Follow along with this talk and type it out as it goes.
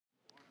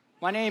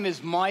My name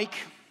is Mike,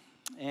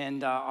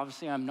 and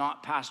obviously I'm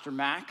not Pastor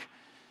Mac.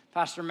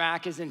 Pastor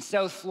Mac is in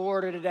South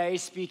Florida today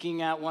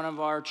speaking at one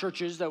of our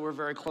churches that we're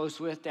very close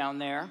with down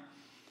there.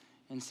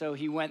 And so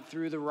he went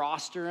through the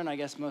roster, and I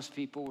guess most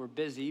people were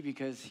busy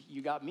because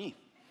you got me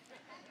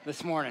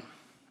this morning.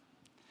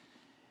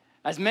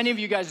 As many of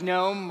you guys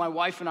know, my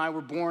wife and I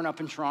were born up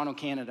in Toronto,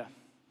 Canada.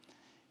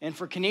 And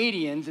for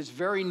Canadians, it's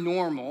very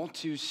normal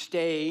to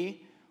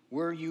stay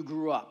where you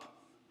grew up.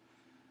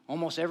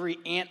 Almost every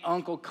aunt,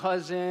 uncle,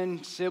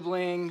 cousin,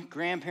 sibling,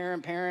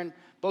 grandparent, parent,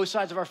 both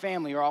sides of our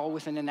family are all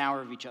within an hour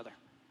of each other.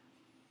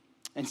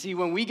 And see,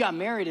 when we got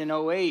married in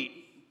 2008,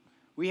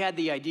 we had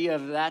the idea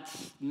of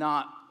that's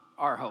not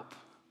our hope.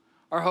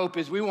 Our hope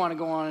is we want to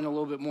go on a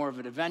little bit more of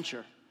an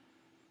adventure.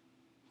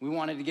 We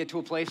wanted to get to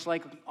a place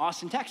like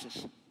Austin,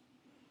 Texas.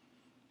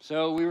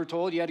 So we were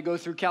told you had to go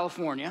through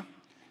California.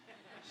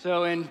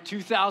 So in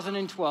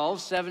 2012,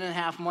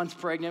 7.5 months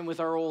pregnant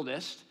with our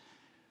oldest,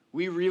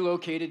 we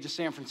relocated to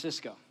San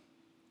Francisco.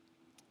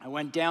 I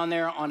went down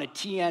there on a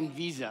TN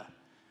visa.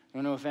 I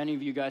don't know if any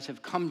of you guys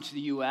have come to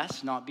the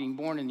U.S., not being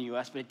born in the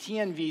U.S., but a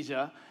TN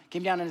visa,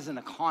 came down as an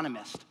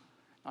economist.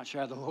 Not sure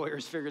how the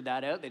lawyers figured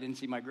that out. They didn't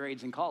see my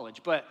grades in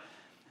college. But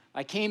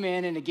I came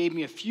in, and it gave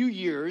me a few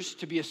years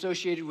to be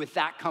associated with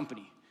that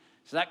company.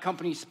 So that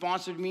company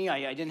sponsored me.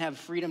 I didn't have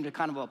freedom to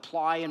kind of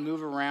apply and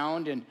move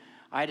around, and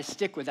I had to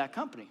stick with that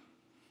company.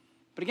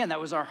 But again, that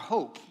was our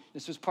hope.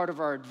 This was part of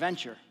our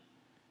adventure.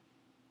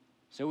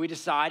 So we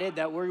decided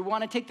that we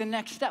want to take the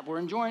next step. We're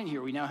enjoying it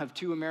here. We now have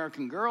 2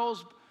 American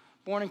girls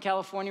born in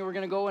California. We're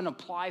going to go and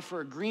apply for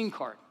a green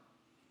card.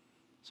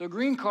 So a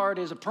green card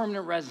is a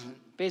permanent resident.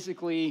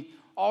 Basically,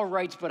 all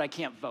rights, but I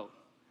can't vote.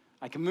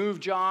 I can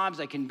move jobs.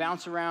 I can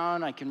bounce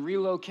around. I can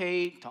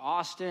relocate to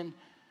Austin.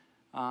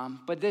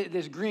 But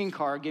this green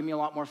card gave me a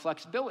lot more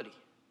flexibility.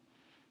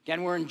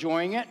 Again, we're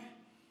enjoying it.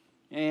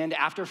 And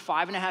after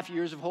 5.5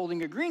 years of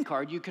holding a green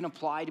card, you can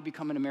apply to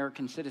become an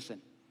American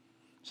citizen.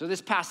 So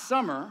this past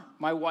summer,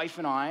 my wife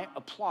and I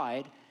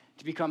applied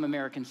to become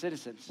American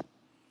citizens.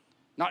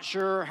 Not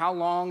sure how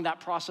long that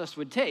process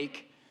would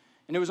take,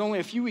 and it was only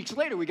a few weeks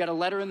later we got a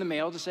letter in the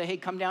mail to say, hey,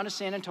 come down to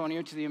San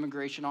Antonio to the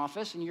immigration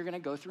office, and you're going to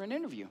go through an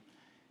interview,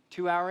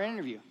 2-hour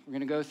interview. We're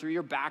going to go through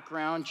your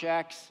background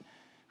checks,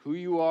 who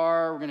you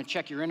are. We're going to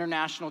check your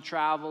international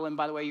travel, and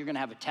by the way, you're going to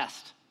have a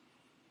test.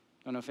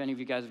 I don't know if any of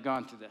you guys have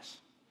gone through this,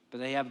 but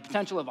they have a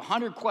potential of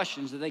 100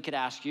 questions that they could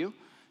ask you,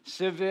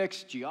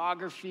 civics,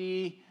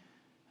 geography,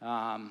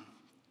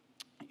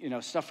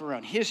 stuff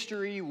around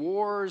history,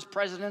 wars,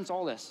 presidents,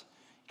 all this.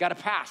 You got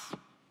to pass.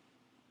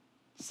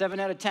 7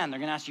 out of 10. They're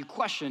going to ask you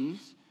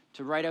questions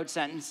to write out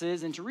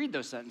sentences and to read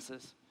those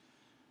sentences.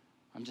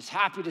 I'm just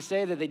happy to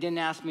say that they didn't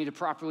ask me to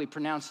properly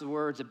pronounce the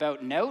words about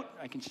and out.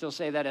 I can still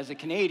say that as a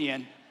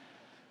Canadian.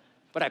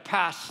 But I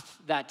passed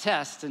that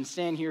test and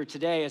stand here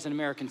today as an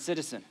American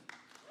citizen.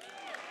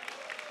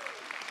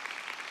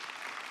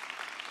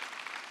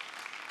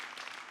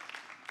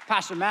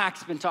 Pastor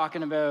Mac's been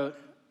talking about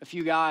a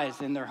few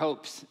guys and their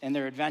hopes and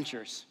their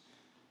adventures.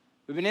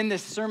 We've been in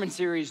this sermon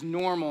series,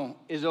 Normal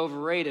is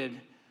Overrated,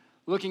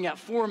 looking at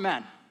 4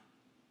 men,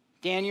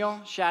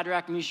 Daniel,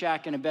 Shadrach,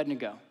 Meshach, and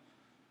Abednego.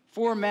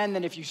 4 men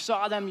that if you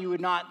saw them, you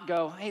would not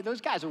go, hey,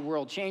 those guys are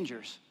world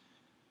changers.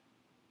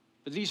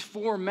 But these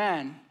 4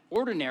 men,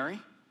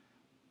 ordinary,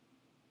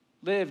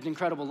 lived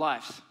incredible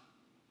lives.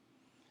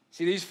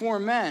 See, these 4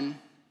 men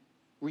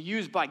were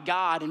used by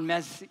God in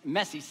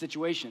messy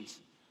situations.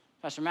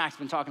 Pastor Mac's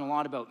been talking a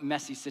lot about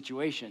messy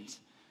situations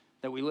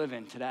that we live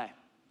in today.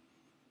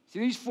 See,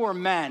 these 4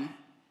 men,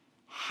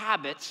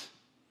 habits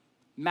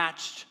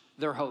matched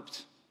their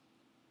hopes.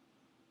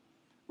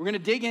 We're going to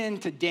dig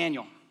into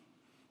Daniel.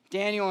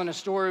 Daniel in a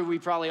story we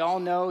probably all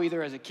know,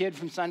 either as a kid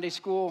from Sunday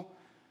school,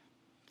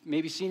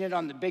 maybe seen it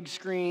on the big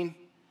screen,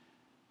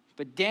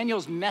 but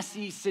Daniel's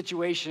messy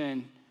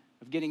situation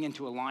of getting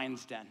into a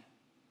lion's den.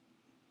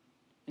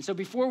 And so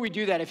before we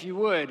do that, if you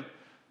would,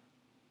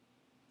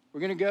 we're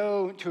going to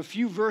go to a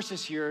few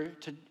verses here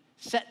to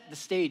set the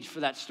stage for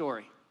that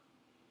story.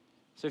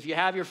 So if you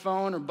have your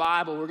phone or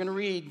Bible, we're going to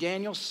read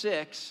Daniel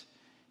 6,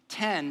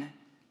 10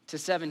 to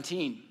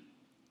 17.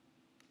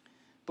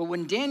 But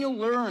when Daniel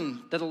learned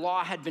that the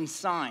law had been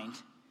signed,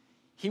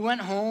 he went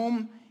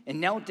home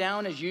and knelt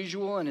down as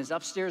usual in his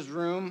upstairs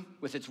room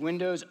with its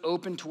windows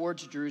open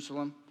towards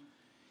Jerusalem.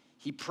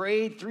 He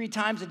prayed 3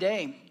 times a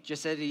day,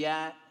 just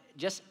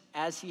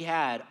as he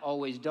had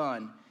always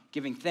done,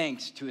 giving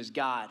thanks to his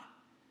God.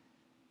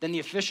 Then the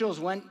officials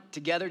went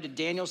together to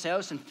Daniel's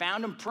house and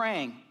found him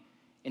praying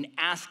and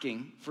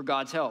asking for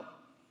God's help.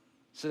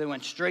 So they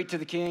went straight to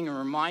the king and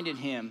reminded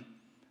him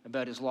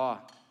about his law.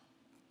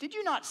 Did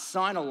you not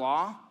sign a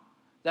law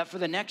that for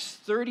the next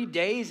 30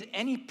 days,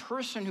 any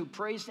person who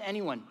prays to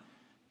anyone,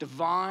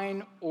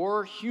 divine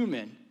or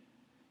human,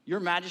 your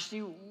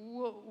majesty,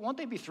 won't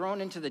they be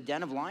thrown into the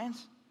den of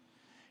lions?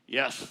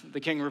 Yes, the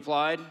king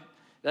replied.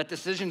 That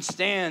decision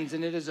stands,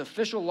 and it is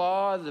official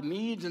law of the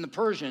Medes and the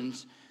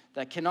Persians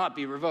that cannot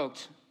be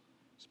revoked.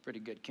 It's a pretty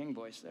good king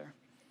voice there.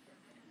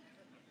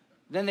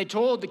 Then they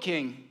told the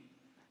king,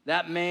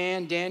 That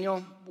man,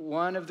 Daniel,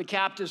 one of the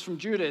captives from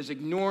Judah, is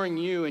ignoring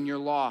you and your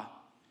law.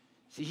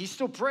 See, he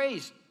still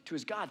prays to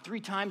his God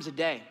 3 times a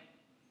day.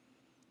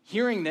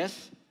 Hearing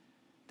this,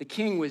 the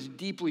king was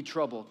deeply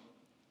troubled,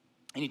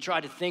 and he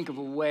tried to think of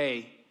a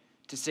way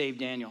to save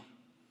Daniel.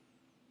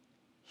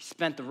 He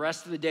spent the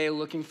rest of the day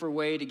looking for a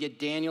way to get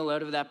Daniel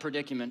out of that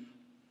predicament.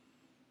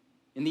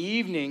 In the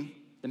evening,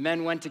 the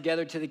men went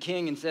together to the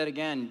king and said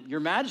again, "Your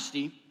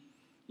Majesty,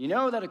 you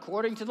know that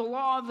according to the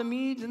law of the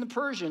Medes and the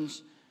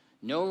Persians,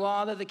 no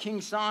law that the king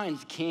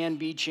signs can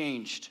be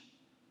changed."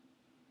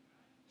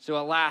 So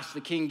at last,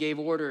 the king gave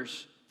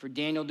orders for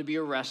Daniel to be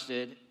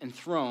arrested and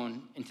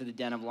thrown into the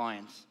den of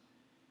lions.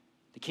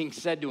 The king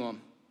said to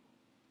him,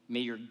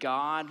 "May your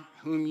God,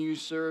 whom you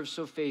serve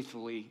so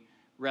faithfully,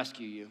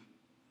 rescue you."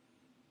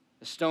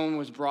 A stone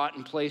was brought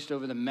and placed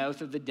over the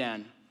mouth of the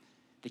den.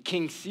 The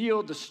king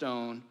sealed the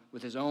stone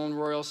with his own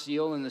royal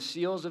seal and the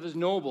seals of his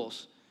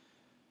nobles,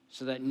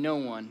 so that no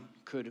one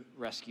could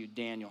rescue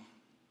Daniel.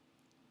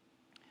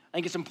 I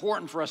think it's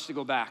important for us to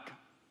go back.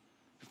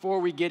 Before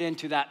we get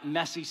into that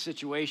messy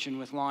situation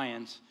with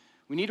lions,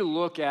 we need to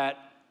look at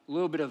a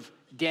little bit of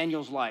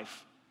Daniel's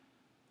life,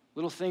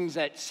 little things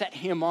that set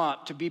him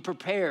up to be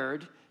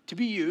prepared to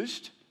be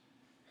used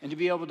and to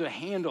be able to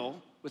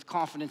handle with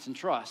confidence and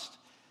trust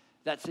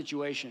that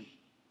situation.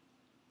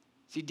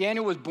 See,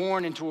 Daniel was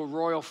born into a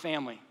royal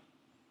family,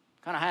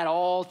 kind of had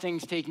all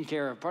things taken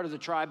care of, part of the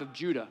tribe of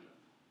Judah.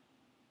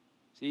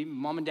 See,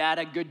 mom and dad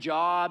had good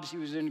jobs. He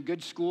was in a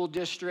good school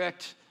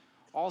district.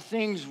 All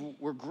things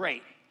were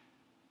great.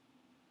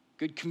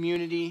 Good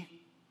community.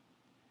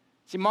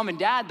 See, mom and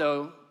dad,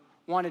 though,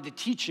 wanted to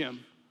teach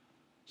him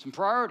some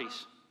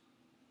priorities,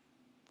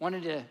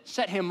 wanted to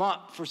set him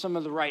up for some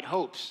of the right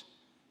hopes.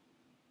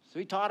 So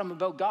he taught him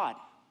about God,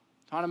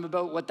 taught him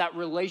about what that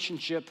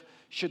relationship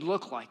should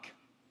look like,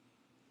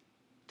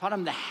 taught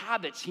him the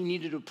habits he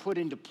needed to put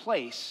into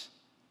place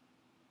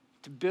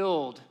to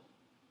build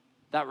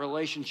that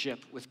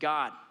relationship with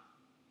God.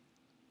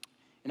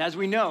 And as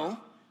we know,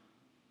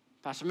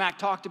 Pastor Mac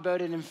talked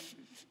about it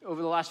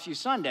over the last few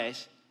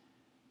Sundays,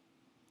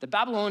 the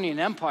Babylonian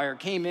Empire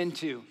came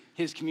into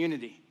his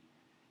community.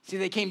 See,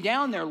 they came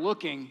down there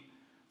looking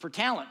for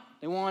talent.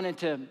 They wanted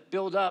to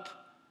build up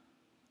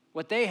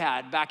what they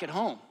had back at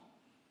home.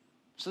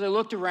 So they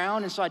looked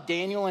around and saw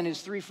Daniel and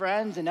his 3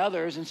 friends and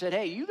others and said,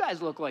 "Hey, you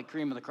guys look like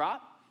cream of the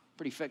crop.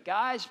 Pretty fit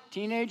guys,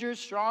 teenagers,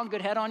 strong,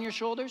 good head on your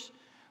shoulders.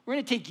 We're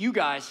going to take you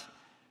guys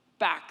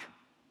back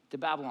to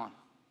Babylon."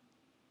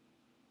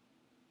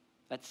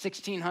 That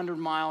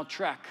 1,600-mile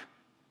trek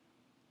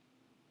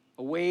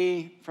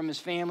away from his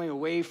family,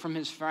 away from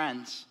his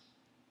friends,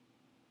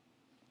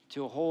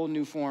 to a whole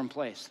new foreign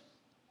place.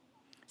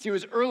 See, it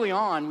was early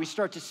on we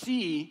start to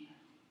see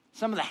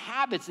some of the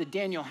habits that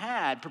Daniel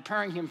had,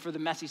 preparing him for the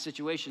messy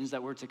situations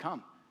that were to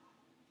come.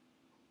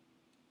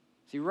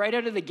 See, right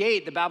out of the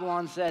gate, the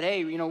Babylon said,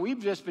 "Hey,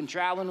 we've just been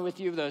traveling with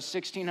you those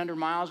 1,600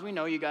 miles. We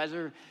know you guys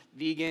are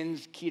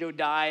vegans, keto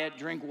diet,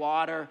 drink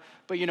water.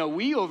 But,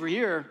 we over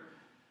here,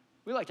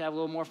 we like to have a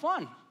little more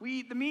fun. We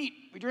eat the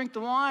meat. We drink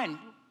the wine.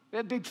 We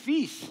have big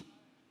feasts.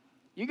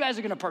 You guys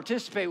are going to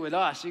participate with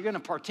us. You're going to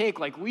partake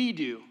like we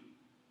do."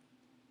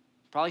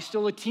 Probably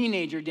still a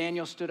teenager,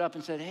 Daniel stood up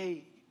and said,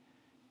 "Hey,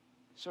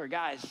 sorry,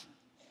 guys,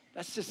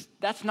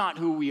 that's not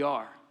who we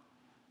are.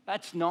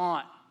 That's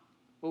not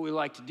what we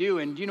like to do.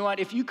 And you know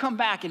what? If you come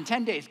back in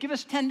 10 days, give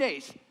us 10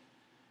 days.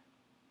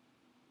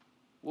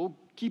 We'll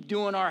keep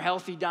doing our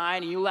healthy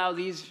diet, and you allow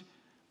these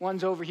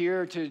ones over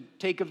here to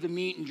take of the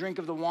meat and drink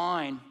of the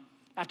wine.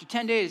 After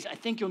 10 days, I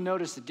think you'll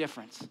notice the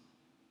difference." So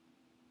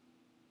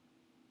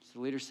the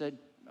leader said,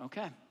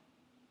 "Okay,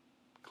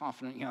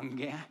 confident young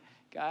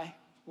guy,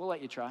 we'll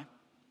let you try."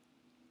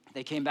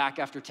 They came back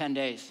after 10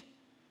 days,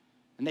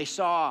 and they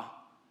saw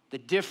the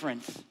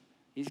difference.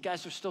 These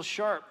guys are still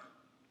sharp,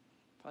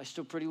 probably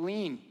still pretty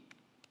lean,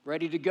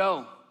 ready to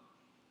go.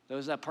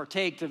 Those that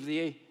partaked of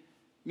the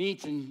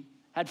meats and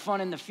had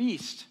fun in the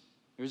feast,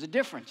 there was a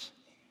difference.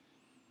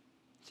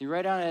 See,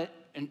 right on at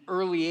an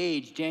early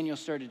age, Daniel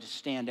started to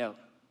stand out.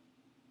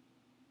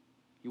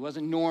 He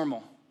wasn't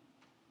normal.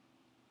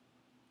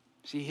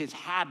 See, his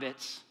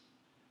habits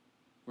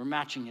were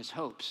matching his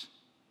hopes.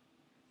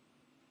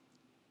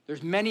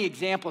 There's many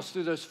examples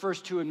through those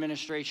first 2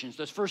 administrations,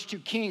 those first 2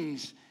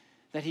 kings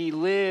that he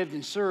lived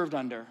and served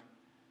under,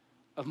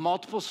 of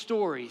multiple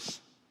stories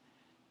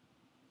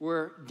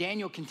where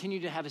Daniel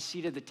continued to have a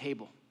seat at the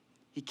table.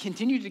 He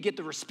continued to get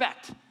the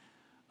respect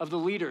of the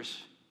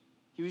leaders.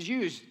 He was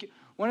used.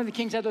 One of the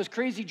kings had those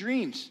crazy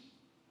dreams.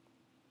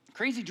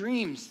 Crazy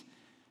dreams.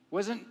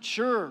 Wasn't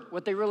sure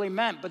what they really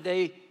meant, but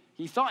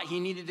he thought he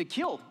needed to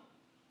kill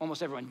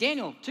almost everyone.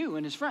 Daniel, too,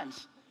 and his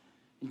friends.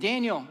 And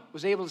Daniel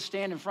was able to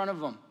stand in front of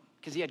them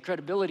because he had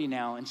credibility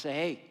now and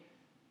say,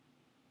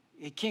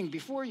 hey, king,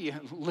 before you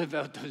live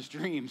out those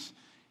dreams,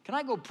 can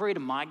I go pray to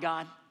my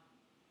God?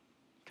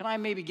 Can I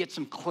maybe get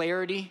some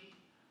clarity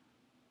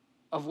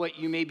of what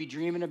you may be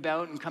dreaming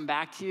about and come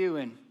back to you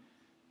and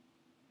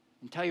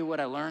tell you what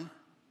I learned?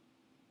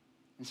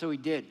 And so he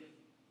did.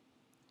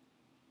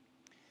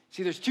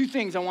 See, there's two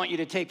things I want you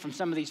to take from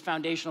some of these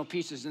foundational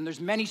pieces, and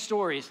there's many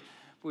stories,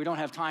 but we don't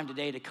have time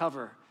today to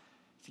cover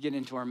to get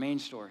into our main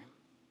story.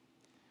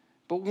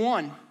 But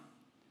one,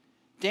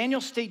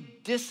 Daniel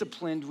stayed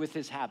disciplined with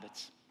his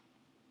habits.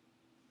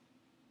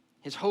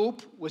 His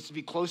hope was to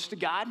be close to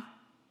God,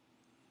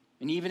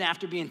 and even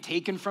after being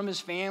taken from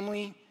his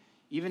family,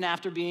 even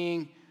after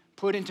being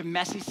put into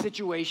messy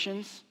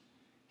situations,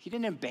 he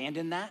didn't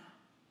abandon that.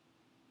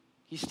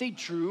 He stayed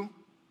true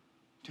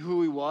to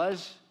who he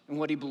was and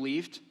what he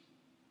believed.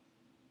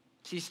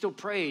 He still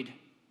prayed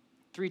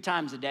 3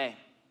 times a day.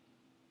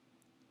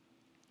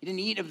 He didn't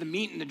eat of the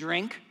meat and the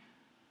drink.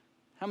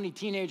 How many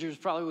teenagers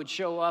probably would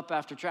show up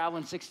after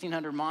traveling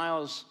 1,600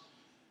 miles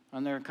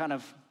on their kind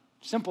of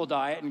simple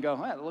diet and go,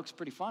 "Hey, it looks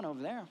pretty fun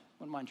over there.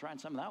 Wouldn't mind trying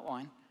some of that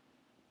wine."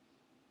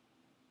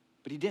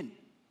 But he didn't.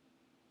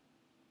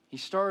 He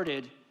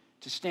started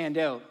to stand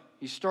out.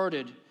 He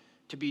started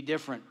to be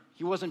different.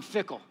 He wasn't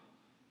fickle.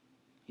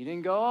 He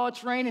didn't go, "Oh,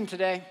 it's raining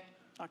today.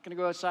 Not going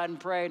to go outside and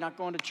pray. Not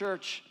going to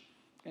church.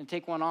 Going to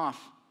take one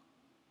off."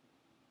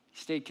 He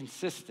stayed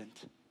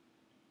consistent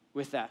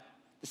with that.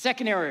 The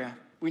second area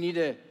we need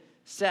to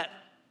set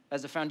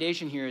as a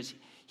foundation here is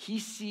we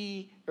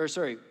see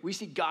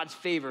God's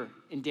favor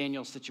in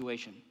Daniel's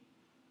situation.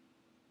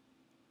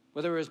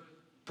 Whether it was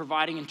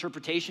providing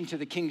interpretation to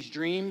the king's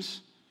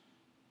dreams,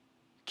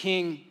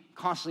 king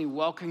constantly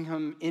welcoming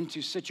him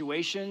into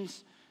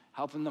situations,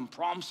 helping them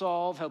problem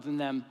solve, helping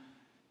them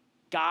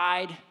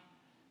guide,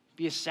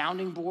 be a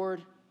sounding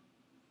board.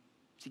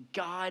 See,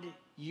 God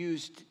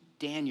used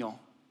Daniel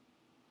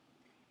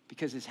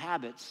because his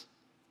habits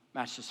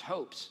matched his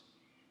hopes.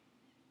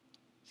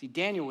 See,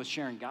 Daniel was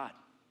sharing God.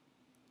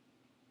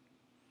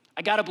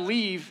 I got to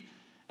believe,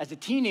 as a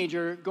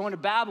teenager going to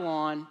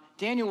Babylon,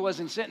 Daniel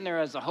wasn't sitting there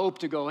as a hope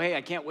to go, "Hey,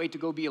 I can't wait to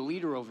go be a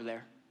leader over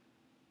there.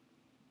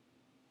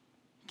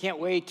 Can't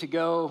wait to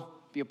go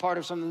be a part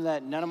of something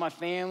that none of my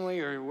family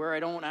or where I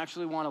don't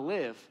actually want to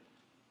live."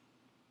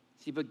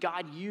 See, but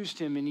God used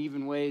him in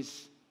even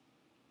ways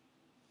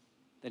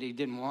that he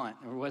didn't want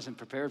or wasn't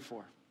prepared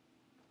for.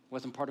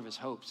 Wasn't part of his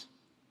hopes.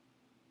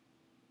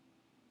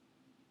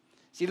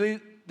 See,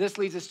 this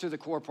leads us to the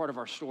core part of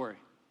our story.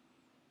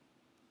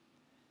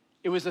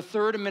 It was the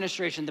third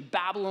administration. The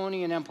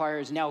Babylonian Empire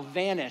is now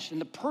vanished,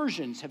 and the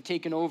Persians have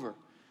taken over.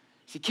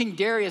 See, King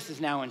Darius is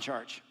now in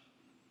charge.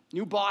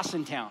 New boss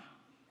in town.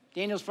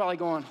 Daniel's probably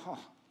going, "Oh,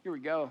 here we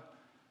go.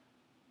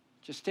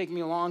 Just taking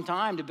me a long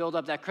time to build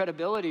up that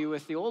credibility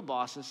with the old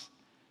bosses.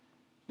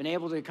 Been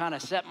able to kind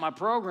of set my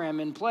program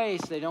in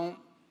place. They don't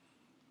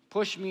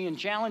push me and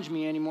challenge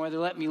me anymore. They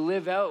let me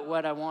live out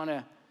what I want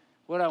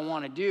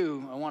to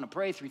do. I want to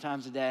pray 3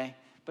 times a day.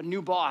 But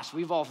new boss,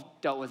 we've all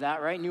dealt with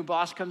that, right? New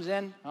boss comes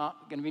in, going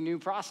to be new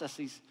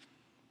processes.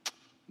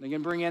 They're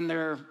going to bring in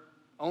their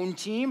own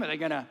team. Are they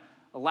going to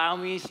allow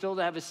me still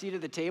to have a seat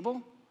at the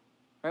table?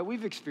 Right?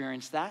 We've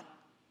experienced that.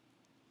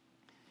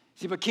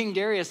 See, but King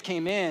Darius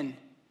came in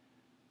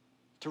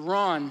to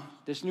run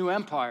this new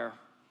empire,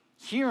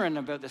 hearing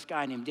about this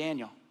guy named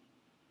Daniel.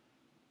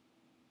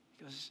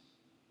 He goes,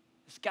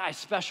 "This guy's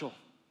special.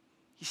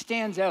 He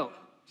stands out.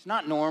 He's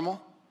not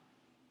normal.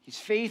 He's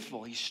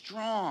faithful. He's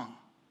strong.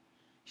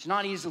 He's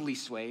not easily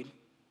swayed.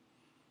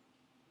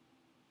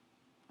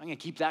 I'm going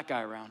to keep that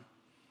guy around."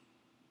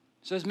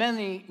 So as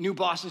many new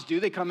bosses do,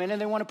 they come in and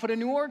they want to put a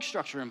new org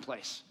structure in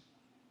place.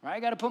 Right? I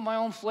got to put my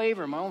own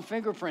flavor, my own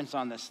fingerprints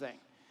on this thing.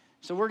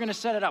 So we're going to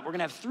set it up. We're going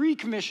to have 3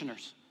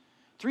 commissioners.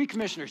 3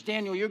 commissioners.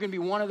 Daniel, you're going to be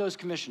one of those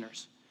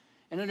commissioners.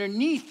 And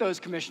underneath those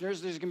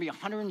commissioners, there's going to be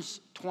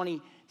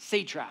 120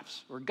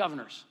 satraps or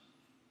governors.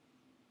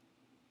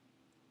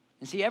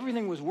 And see,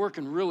 everything was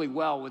working really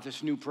well with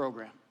this new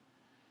program.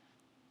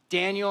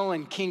 Daniel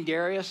and King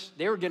Darius,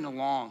 they were getting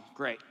along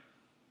great.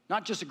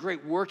 Not just a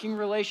great working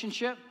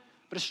relationship,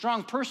 but a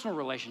strong personal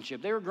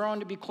relationship. They were growing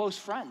to be close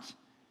friends.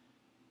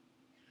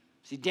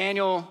 See,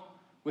 Daniel,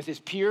 with his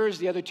peers,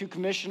 the other 2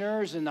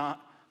 commissioners and the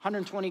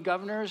 120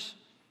 governors,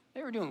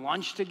 they were doing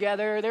lunch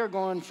together. They were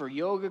going for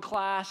yoga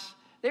class.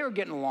 They were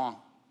getting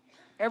along.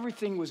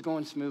 Everything was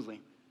going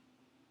smoothly.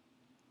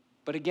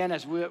 But again,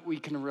 as we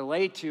can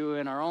relate to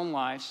in our own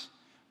lives,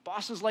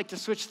 bosses like to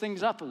switch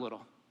things up a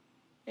little.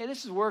 Hey,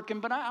 this is working,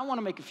 but I want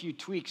to make a few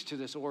tweaks to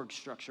this org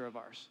structure of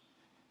ours.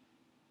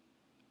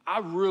 I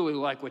really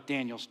like what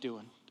Daniel's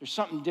doing. There's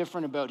something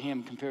different about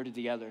him compared to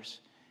the others.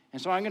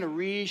 And so I'm going to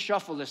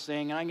reshuffle this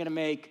thing, and I'm going to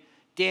make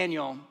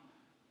Daniel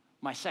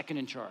my second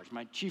in charge,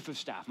 my chief of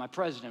staff, my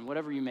president,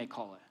 whatever you may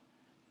call it.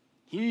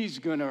 He's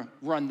going to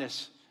run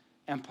this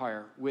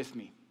empire with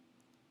me.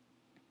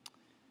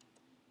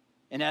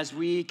 And as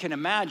we can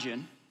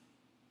imagine,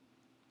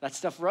 that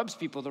stuff rubs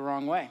people the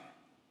wrong way,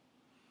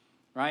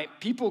 right?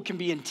 People can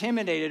be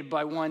intimidated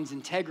by one's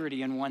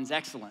integrity and one's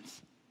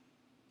excellence.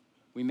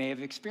 We may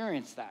have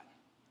experienced that.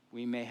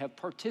 We may have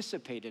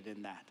participated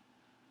in that.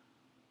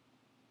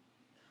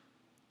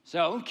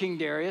 So King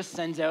Darius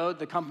sends out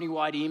the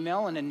company-wide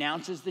email and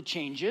announces the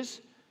changes.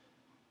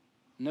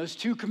 And those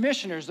 2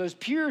 commissioners, those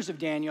peers of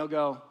Daniel,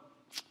 go,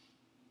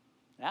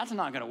 "That's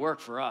not going to work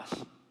for us.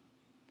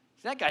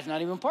 That guy's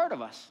not even part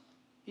of us.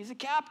 He's a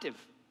captive.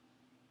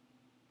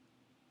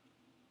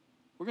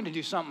 We're going to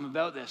do something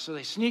about this. So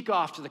they sneak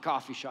off to the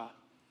coffee shop.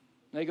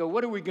 They go,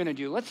 what are we going to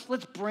do?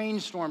 Let's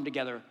brainstorm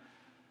together.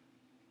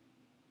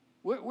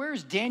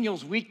 Where's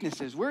Daniel's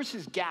weaknesses? Where's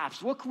his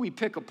gaps? What can we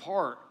pick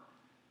apart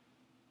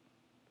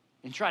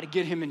and try to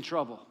get him in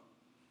trouble?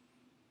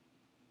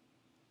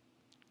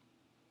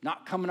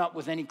 Not coming up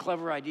with any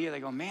clever idea. They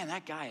go, man,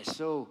 that guy is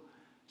so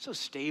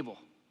stable,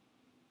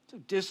 so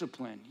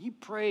disciplined. He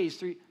prays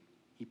three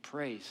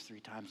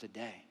times a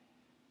day.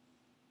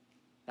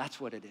 That's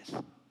what it is.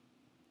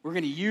 We're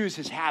going to use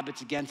his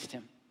habits against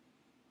him.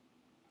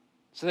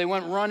 So they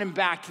went running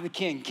back to the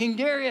king. King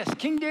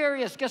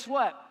Darius, guess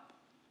what?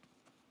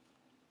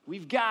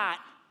 We've got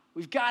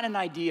an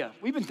idea.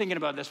 We've been thinking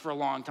about this for a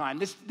long time.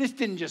 This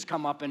didn't just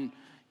come up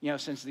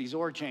since these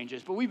org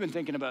changes, but we've been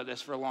thinking about this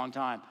for a long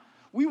time.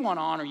 We want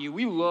to honor you.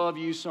 We love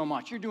you so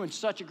much. You're doing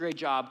such a great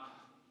job.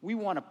 We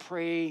want to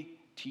pray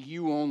to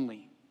you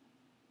only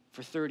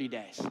for 30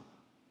 days.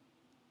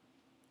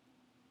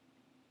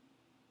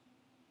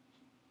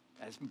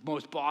 As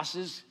most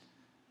bosses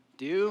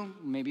do,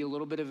 maybe a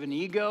little bit of an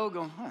ego,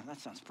 go,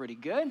 that sounds pretty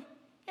good.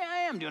 Yeah, I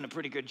am doing a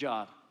pretty good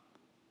job.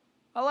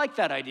 I like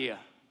that idea.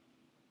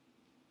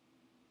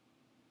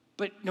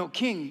 But no,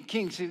 King,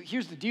 so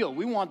here's the deal.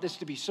 We want this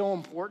to be so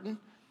important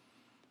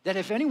that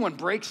if anyone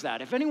breaks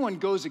that, if anyone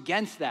goes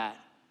against that,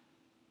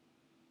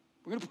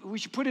 we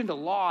should put into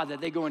law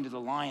that they go into the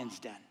lion's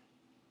den.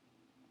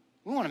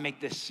 We want to make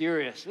this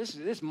serious.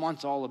 This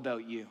month's all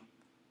about you.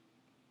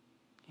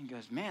 He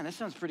goes, man, that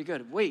sounds pretty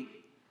good. Wait,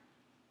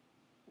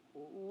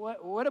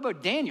 what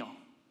about Daniel?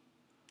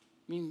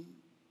 I mean,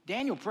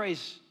 Daniel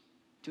prays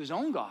to his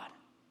own God.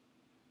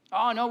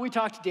 Oh, no, we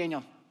talked to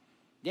Daniel.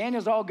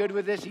 Daniel's all good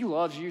with this. He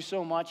loves you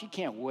so much. He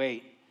can't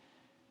wait.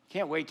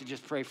 Can't wait to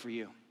just pray for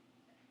you.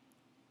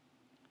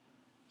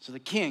 So the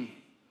king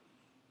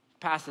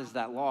passes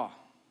that law.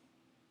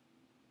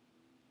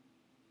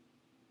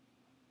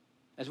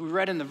 As we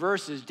read in the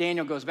verses,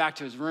 Daniel goes back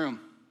to his room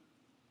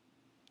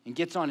and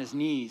gets on his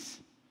knees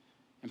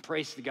and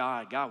prays to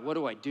God. God, what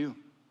do I do?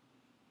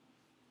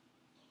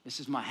 This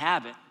is my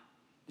habit,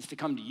 is to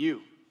come to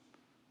you.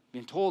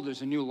 Being told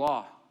there's a new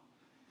law.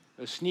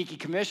 Those sneaky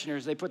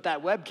commissioners, they put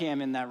that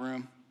webcam in that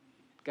room,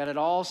 got it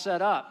all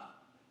set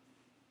up.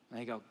 And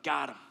they go,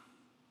 got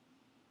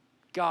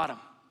him.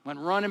 Went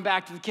running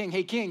back to the king.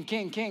 Hey,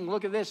 king,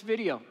 look at this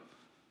video.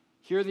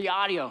 Hear the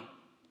audio.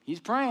 He's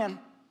praying.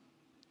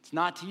 It's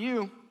not to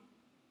you.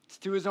 It's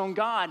to his own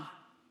God.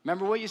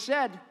 Remember what you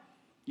said.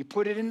 You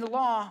put it in the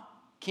law.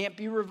 Can't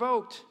be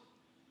revoked.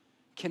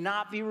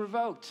 Cannot be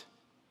revoked.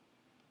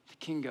 The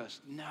king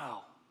goes, no.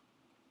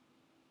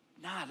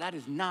 Nah, that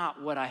is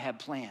not what I had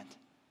planned.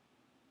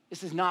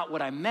 This is not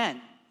what I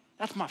meant.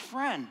 That's my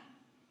friend.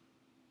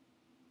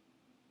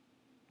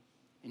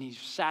 And he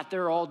sat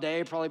there all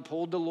day, probably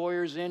pulled the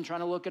lawyers in, trying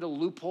to look at a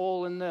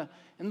loophole in the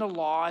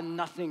law, and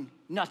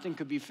nothing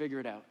could be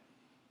figured out.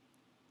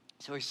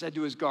 So he said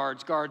to his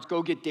guards,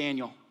 go get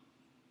Daniel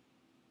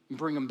and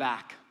bring him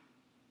back.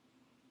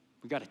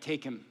 We got to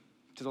take him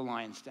to the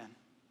lion's den.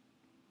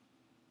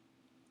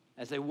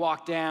 As they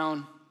walked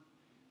down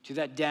to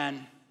that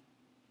den,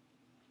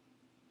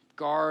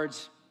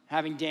 guards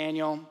having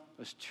Daniel,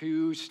 those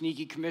two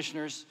sneaky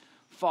commissioners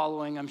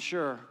following, I'm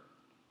sure.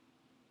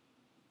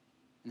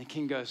 And the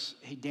king goes,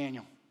 hey,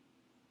 Daniel,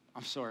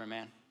 I'm sorry,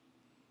 man.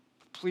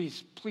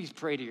 Please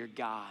pray to your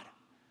God.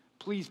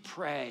 Please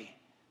pray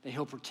that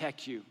he'll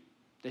protect you,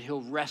 that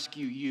he'll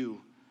rescue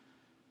you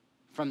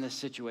from this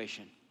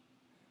situation.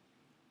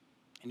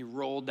 And he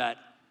rolled that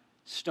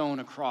stone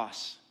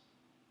across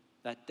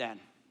that den.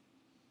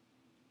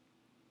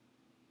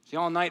 See,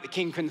 all night the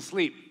king couldn't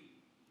sleep.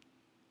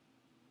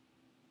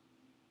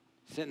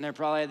 Sitting there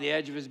probably at the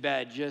edge of his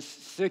bed,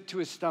 just sick to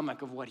his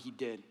stomach of what he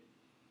did.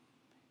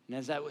 And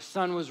as that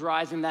sun was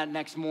rising that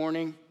next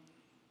morning,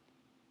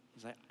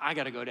 he's like, I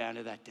got to go down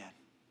to that den.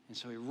 And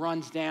so he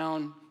runs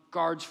down,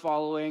 guards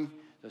following,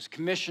 those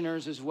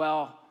commissioners as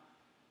well.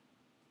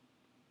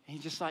 And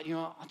he just thought,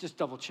 I'll just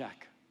double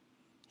check.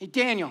 Hey,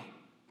 Daniel,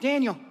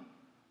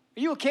 are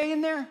you okay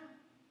in there?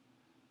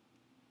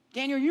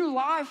 Daniel, are you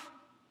alive?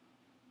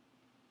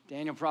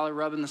 Daniel probably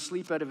rubbing the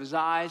sleep out of his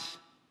eyes,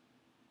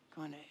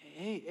 going,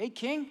 hey,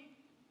 king?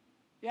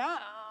 Yeah,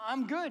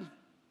 I'm good.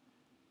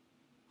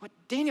 What,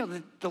 Daniel,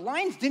 the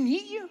lions didn't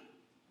eat you?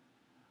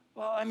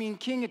 Well, I mean,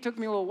 king, it took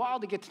me a little while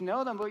to get to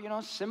know them, but,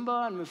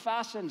 Simba and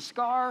Mufasa and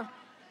Scar.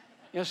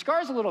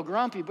 Scar's a little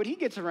grumpy, but he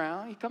gets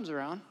around. He comes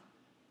around.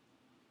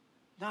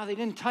 No, they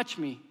didn't touch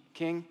me,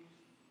 king.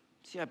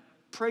 See, I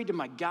prayed to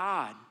my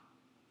God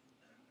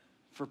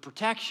for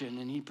protection,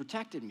 and he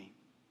protected me.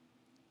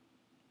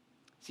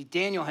 See,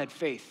 Daniel had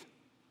faith.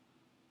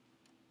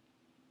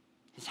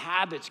 His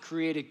habits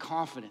created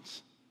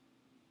confidence,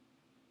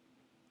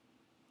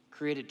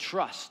 created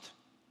trust.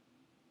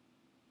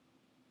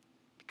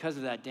 Because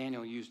of that,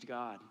 Daniel used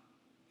God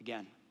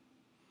again.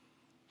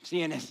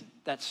 See, and as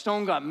that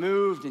stone got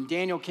moved and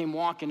Daniel came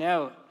walking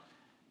out,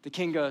 the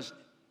king goes,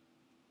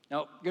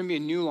 nope, going to be a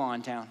new law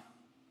in town.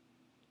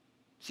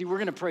 See, we're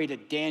going to pray to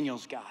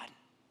Daniel's God.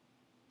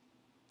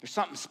 There's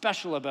something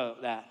special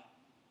about that.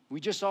 We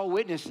just all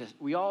witnessed it.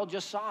 We all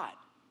just saw it.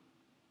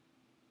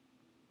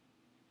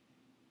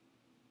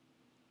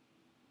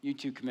 You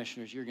two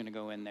commissioners, you're going to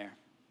go in there.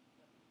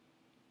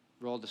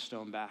 Roll the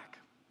stone back.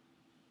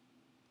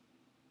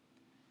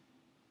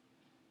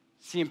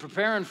 See, in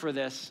preparing for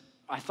this,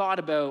 I thought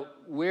about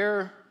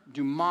where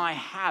do my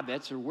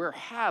habits, or where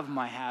have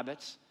my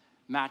habits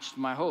matched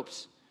my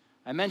hopes?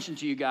 I mentioned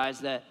to you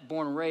guys that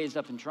born and raised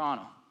up in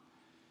Toronto.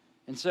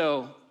 And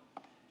so,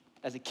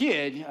 as a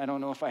kid, I don't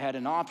know if I had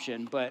an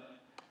option, but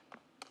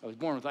I was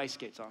born with ice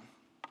skates on.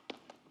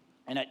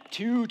 And at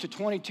 2 to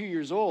 22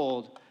 years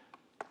old,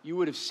 you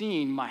would have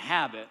seen my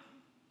habit.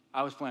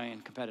 I was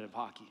playing competitive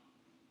hockey.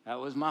 That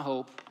was my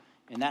hope,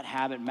 and that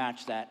habit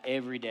matched that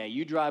every day.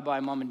 You drive by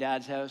Mom and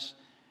Dad's house,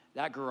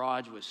 that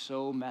garage was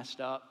so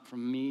messed up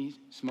from me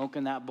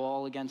smoking that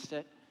ball against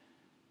it.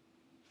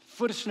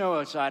 Foot of snow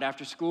outside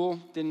after school,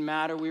 didn't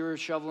matter. We were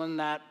shoveling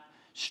that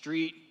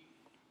street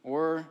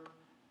or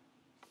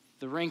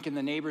the rink in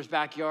the neighbor's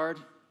backyard.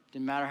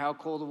 Didn't matter how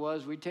cold it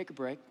was, we'd take a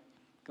break,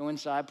 go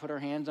inside, put our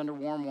hands under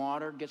warm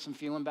water, get some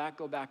feeling back,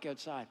 go back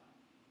outside.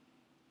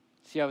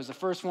 See, I was the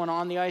first one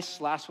on the ice,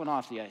 last one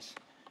off the ice.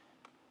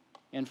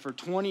 And for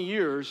 20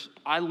 years,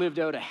 I lived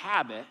out a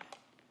habit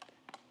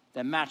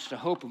that matched a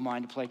hope of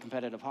mine to play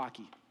competitive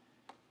hockey.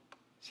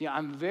 See,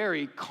 I'm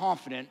very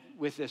confident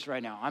with this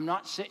right now. I'm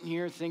not sitting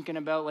here thinking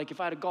about, like, if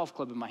I had a golf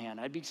club in my hand,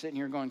 I'd be sitting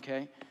here going,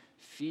 okay,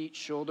 feet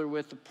shoulder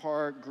width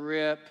apart,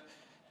 grip,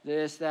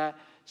 this, that.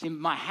 See,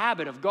 my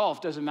habit of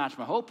golf doesn't match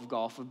my hope of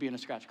golf, of being a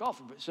scratch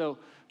golfer.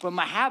 But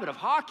my habit of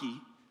hockey,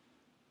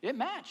 it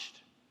matched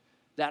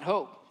that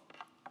hope.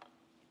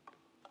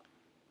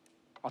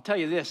 I'll tell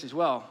you this as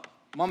well.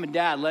 Mom and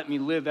Dad let me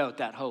live out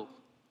that hope.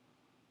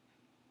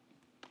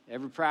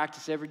 Every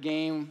practice, every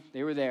game,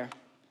 they were there.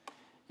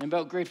 And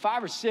about grade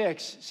 5 or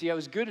 6, see, I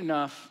was good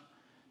enough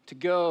to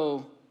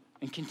go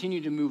and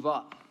continue to move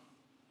up.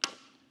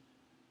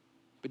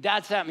 But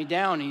Dad sat me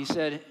down and he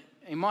said,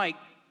 hey, Mike,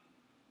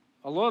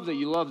 I love that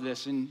you love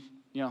this, and,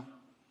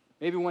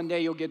 maybe one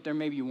day you'll get there,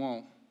 maybe you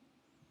won't.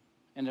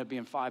 Ended up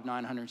being 5'9",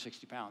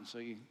 160 pounds, so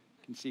you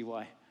can see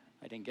why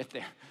I didn't get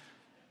there.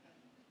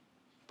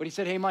 But he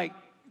said, hey, Mike,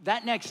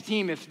 that next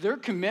team, if their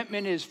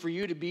commitment is for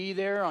you to be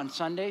there on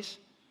Sundays,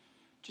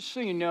 just so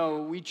you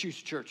know, we choose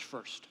church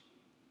first.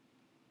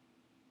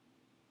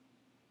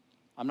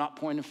 I'm not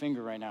pointing a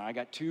finger right now. I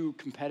got 2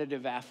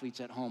 competitive athletes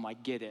at home. I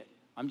get it.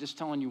 I'm just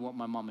telling you what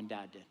my mom and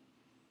dad did.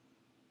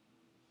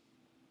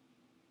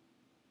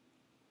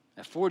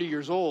 At 40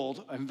 years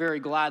old, I'm very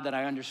glad that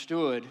I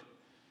understood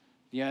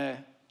the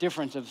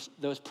difference of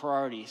those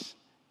priorities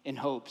and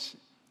hopes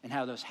and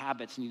how those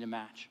habits need to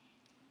match.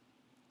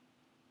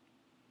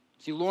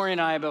 See, Lori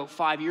and I, about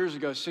 5 years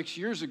ago, 6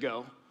 years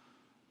ago,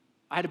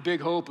 I had a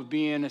big hope of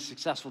being a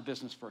successful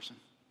business person.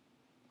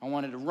 I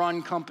wanted to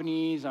run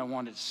companies. I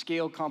wanted to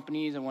scale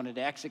companies. I wanted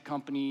to exit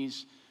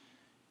companies.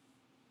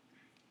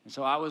 And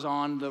so I was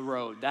on the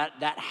road.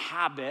 That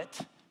habit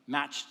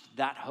matched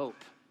that hope.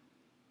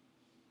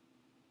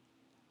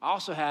 I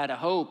also had a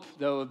hope,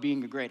 though, of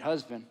being a great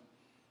husband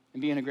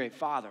and being a great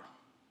father.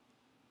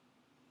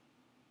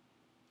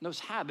 Those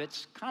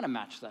habits kind of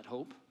matched that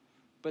hope,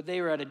 but they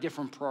were at a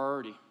different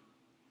priority.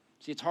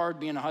 See, it's hard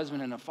being a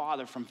husband and a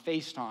father from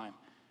FaceTime,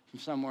 from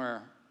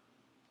somewhere,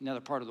 another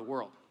part of the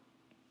world.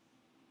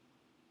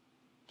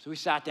 So we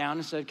sat down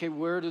and said, okay,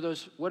 what do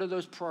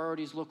those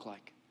priorities look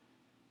like?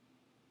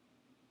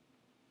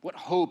 What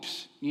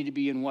hopes need to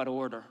be in what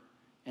order?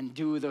 And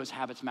do those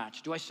habits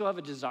match? Do I still have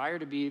a desire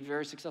to be a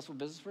very successful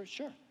business person?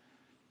 Sure.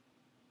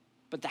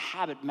 But the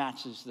habit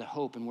matches the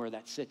hope and where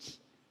that sits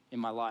in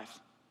my life.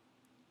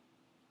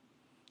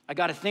 I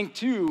got to think,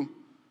 too,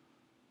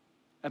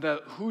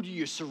 about who do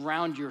you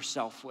surround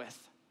yourself with?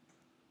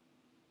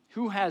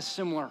 Who has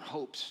similar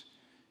hopes?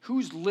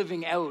 Who's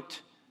living out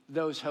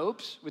those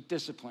hopes with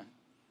discipline?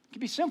 It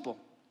could be simple.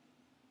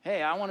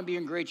 Hey, I want to be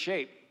in great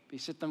shape. You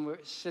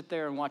sit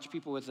there and watch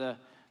people with a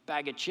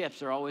bag of chips.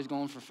 They're always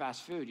going for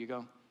fast food. You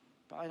go,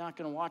 probably not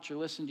going to watch or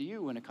listen to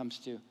you when it comes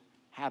to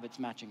habits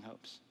matching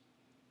hopes.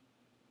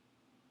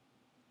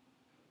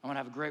 I want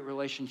to have a great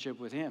relationship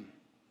with him.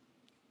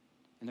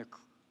 And they're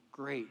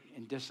great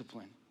in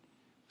discipline.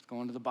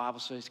 Going to the Bible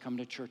studies, coming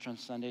to church on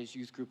Sundays,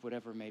 youth group,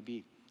 whatever it may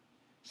be.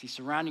 See,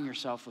 surrounding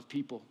yourself with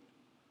people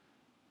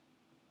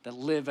that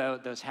live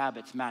out those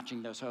habits,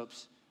 matching those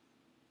hopes.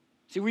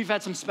 See, we've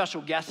had some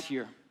special guests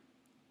here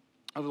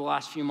over the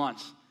last few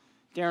months.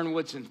 Darren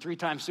Woodson,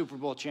 3-time Super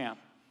Bowl champ.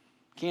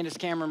 Candace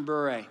Cameron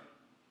Bure.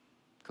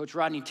 Coach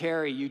Rodney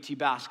Terry, UT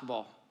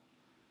basketball.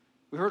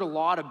 We heard a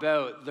lot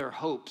about their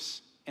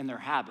hopes and their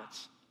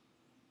habits.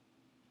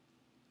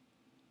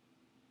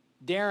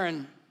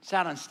 Darren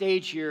sat on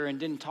stage here and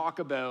didn't talk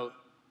about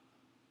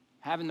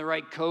having the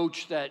right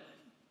coach that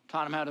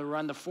taught him how to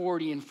run the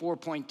 40 and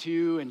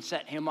 4.2 and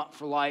set him up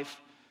for life.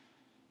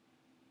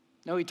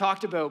 No, he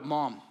talked about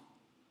mom.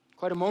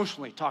 Quite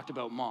emotionally talked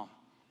about mom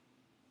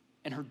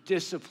and her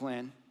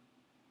discipline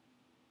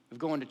of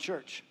going to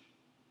church,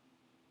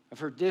 of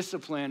her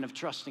discipline of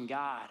trusting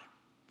God,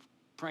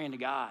 praying to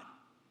God,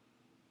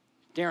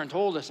 Darren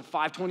told us at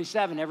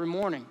 5:27 every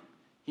morning,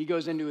 he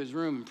goes into his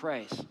room and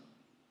prays.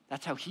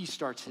 That's how he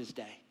starts his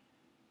day.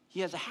 He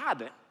has a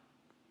habit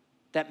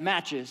that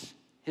matches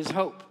his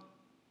hope.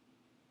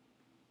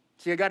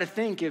 See, I got to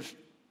think,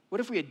 what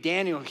if we had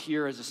Daniel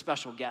here as a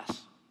special guest?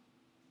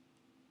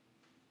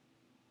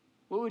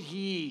 What would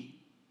he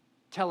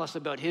tell us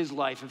about his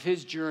life, of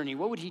his journey?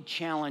 What would he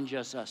challenge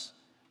us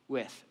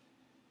with?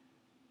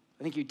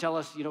 I think he'd tell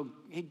us,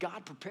 hey,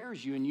 God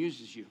prepares you and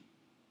uses you,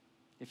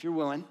 if you're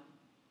willing.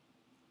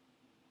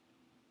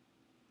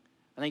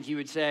 I think he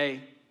would say,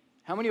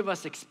 how many of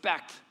us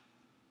expect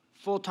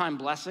full-time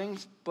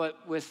blessings,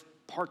 but with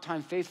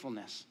part-time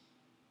faithfulness?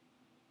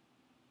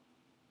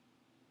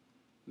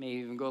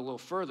 Maybe even go a little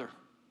further.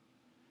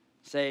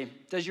 Say,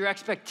 does your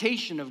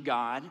expectation of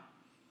God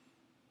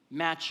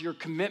match your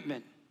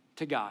commitment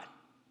to God?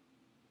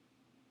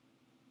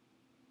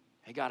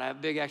 Hey, God, I have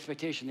a big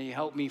expectation that you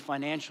help me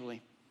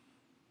financially.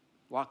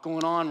 A lot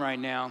going on right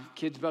now.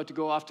 Kids about to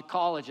go off to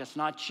college. That's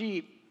not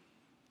cheap.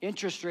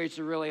 Interest rates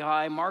are really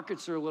high.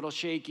 Markets are a little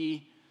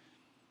shaky.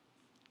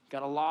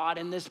 Got a lot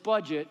in this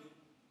budget.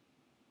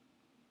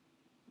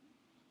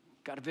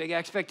 Got a big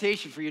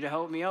expectation for you to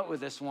help me out with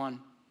this one,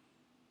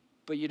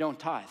 but you don't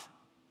tithe.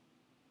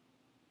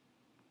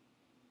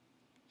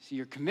 See,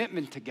 your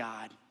commitment to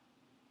God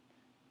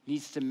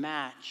needs to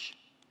match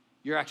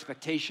your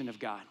expectation of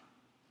God.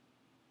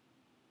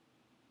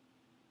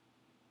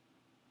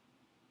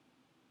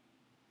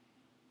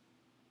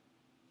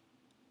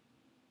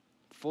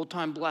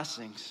 Full-time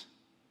blessings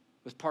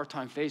with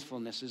part-time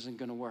faithfulness isn't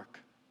going to work.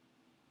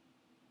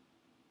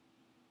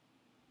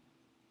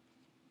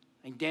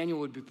 I think Daniel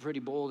would be pretty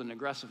bold and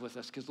aggressive with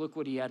us because look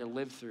what he had to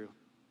live through.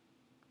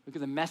 Look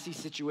at the messy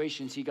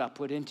situations he got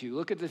put into.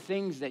 Look at the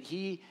things that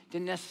he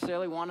didn't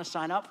necessarily want to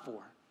sign up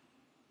for.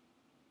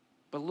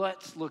 But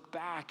let's look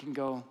back and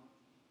go,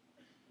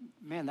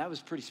 man, that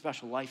was a pretty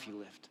special life he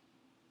lived.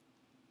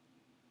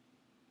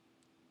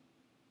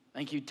 I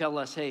think he'd tell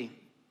us, hey,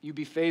 you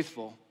be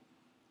faithful.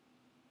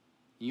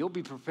 You'll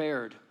be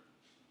prepared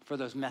for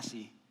those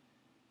messy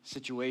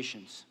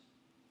situations.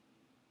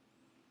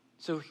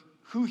 So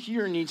who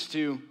here needs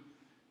to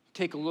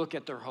take a look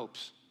at their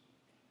hopes?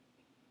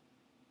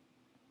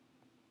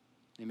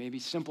 They may be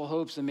simple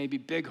hopes, they may be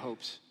big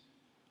hopes.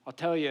 I'll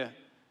tell you,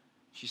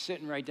 she's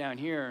sitting right down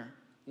here,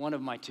 one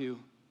of my two.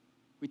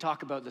 We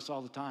talk about this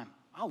all the time.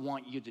 I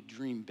want you to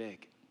dream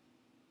big.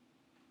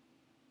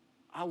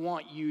 I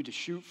want you to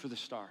shoot for the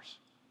stars.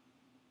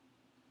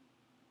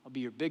 I'll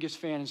be your biggest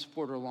fan and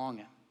supporter along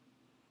it.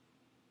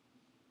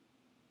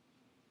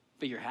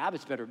 But your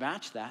habits better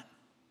match that.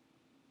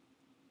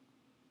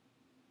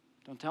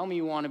 Don't tell me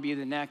you want to be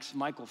the next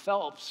Michael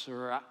Phelps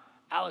or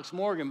Alex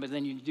Morgan, but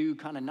then you do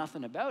kind of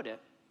nothing about it.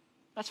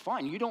 That's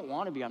fine. You don't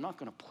want to be. I'm not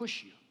going to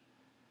push you.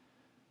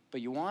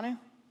 But you want to?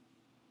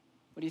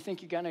 What do you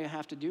think you're going to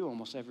have to do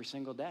almost every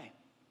single day?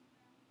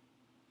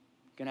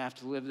 You're going to have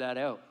to live that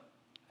out.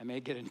 I may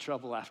get in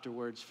trouble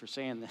afterwards for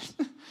saying this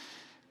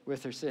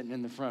with her sitting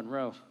in the front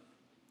row.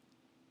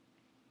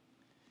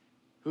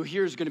 Who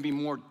here is going to be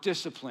more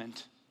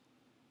disciplined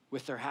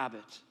with their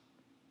habits?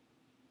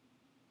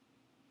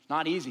 It's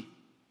not easy.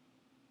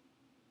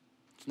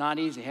 It's not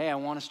easy. Hey, I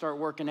want to start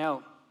working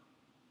out.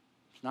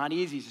 It's not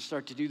easy to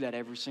start to do that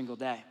every single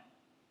day.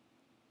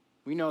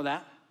 We know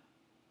that.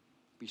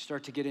 But you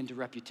start to get into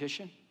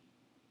repetition.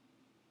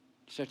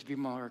 You start to be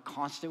more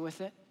constant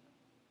with it.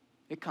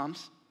 It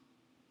comes.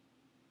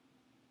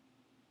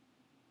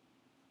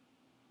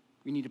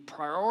 We need to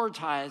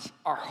prioritize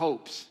our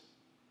hopes.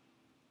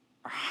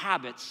 Our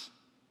habits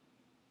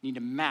need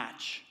to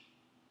match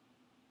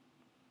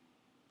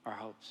our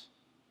hopes.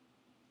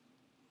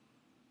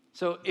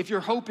 So if your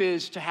hope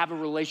is to have a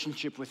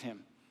relationship with him,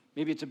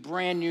 maybe it's a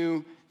brand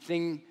new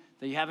thing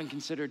that you haven't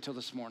considered till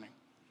this morning.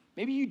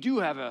 Maybe you do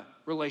have a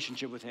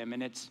relationship with him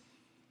and it's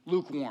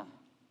lukewarm.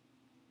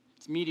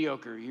 It's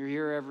mediocre. You're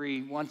here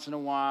every once in a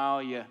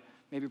while. You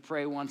maybe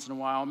pray once in a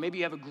while. Maybe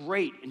you have a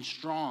great and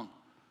strong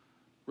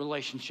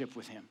relationship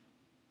with him.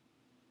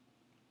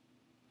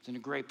 It's in a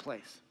great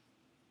place.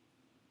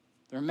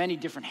 There are many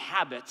different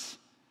habits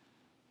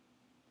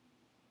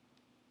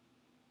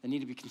that need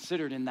to be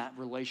considered in that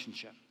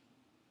relationship.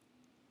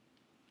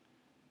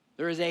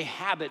 There is a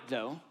habit,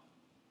 though,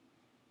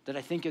 that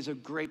I think is a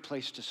great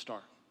place to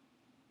start.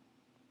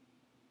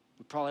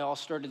 We probably all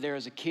started there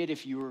as a kid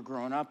if you were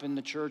growing up in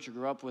the church or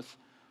grew up with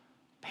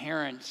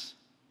parents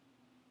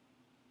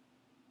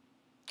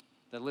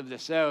that lived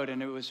this out,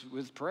 and it was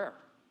with prayer.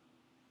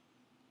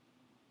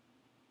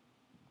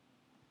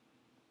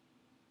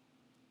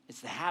 It's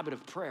the habit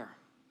of prayer.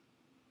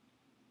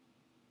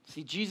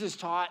 See, Jesus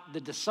taught the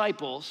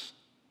disciples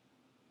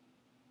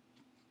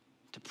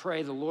to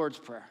pray the Lord's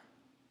Prayer.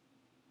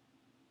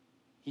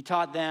 He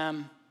taught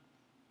them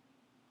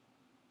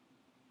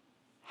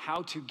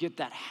how to get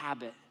that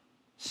habit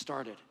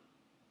started.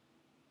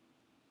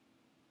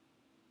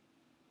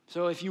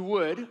 So if you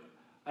would,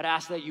 I'd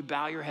ask that you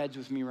bow your heads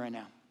with me right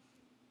now.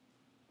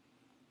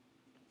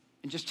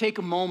 And just take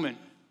a moment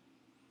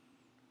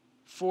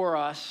for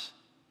us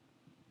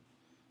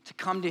to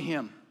come to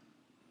him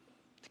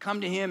come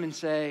to him and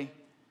say,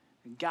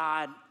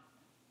 God,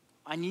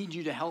 I need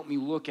you to help me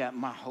look at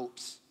my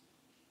hopes.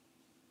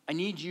 I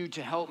need you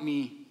to help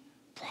me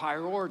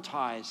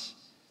prioritize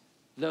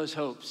those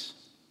hopes.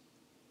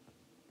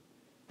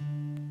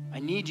 I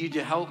need you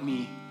to help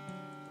me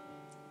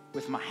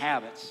with my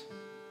habits.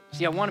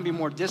 See, I want to be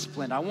more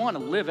disciplined. I want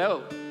to live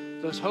out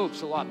those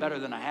hopes a lot better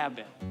than I have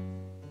been.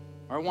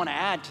 Or I want to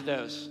add to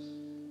those.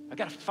 I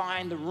got to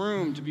find the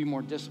room to be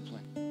more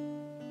disciplined.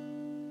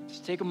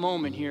 Just take a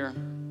moment here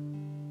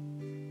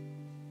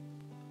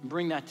and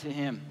bring that to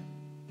him.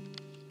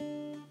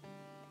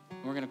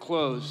 We're going to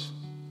close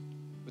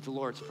with the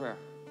Lord's Prayer.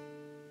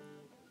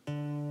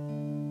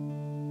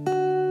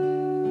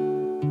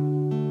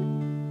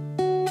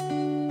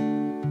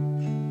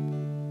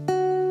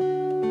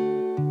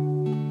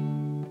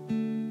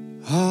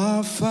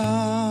 Our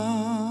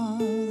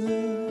Father,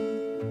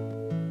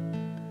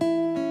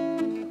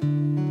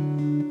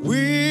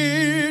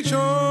 which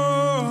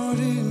art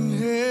in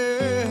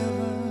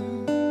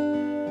heaven,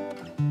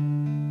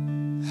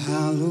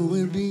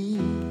 hallowed be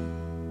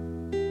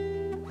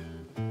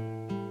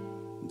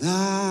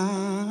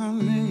thy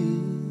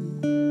name.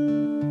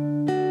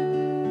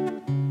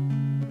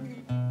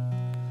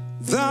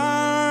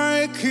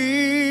 Thy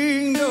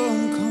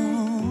kingdom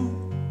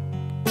come.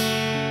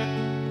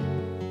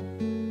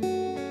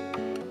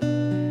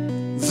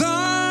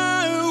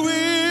 Thy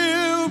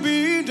will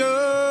be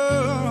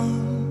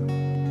done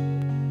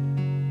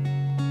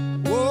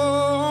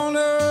on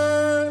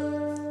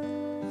earth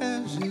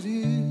as it is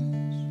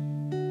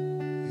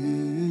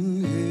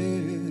in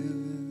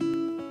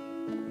heaven.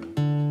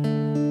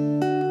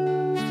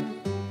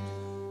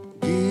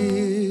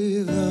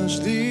 Give us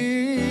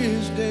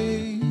this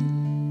day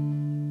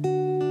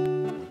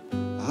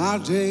our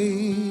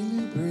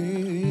daily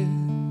bread,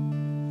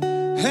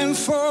 and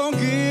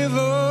forgive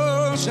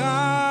us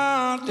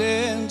our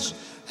debts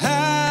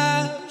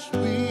as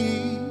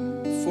we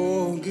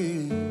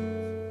forgive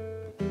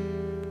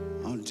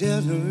our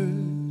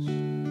debtors.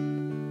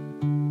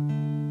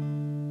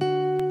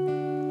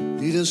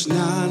 Lead us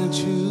not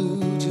into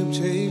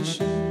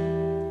temptation,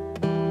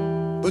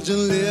 but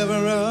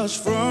deliver us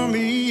from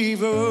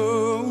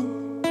evil.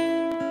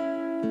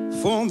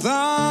 For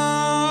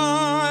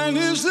thine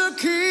is the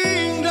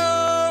kingdom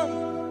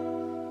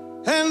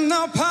and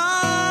the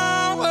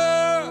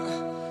power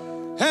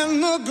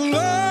and the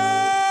glory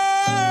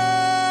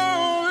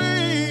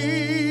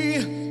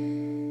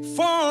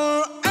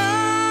forever,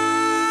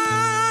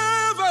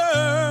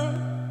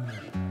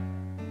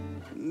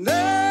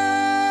 never.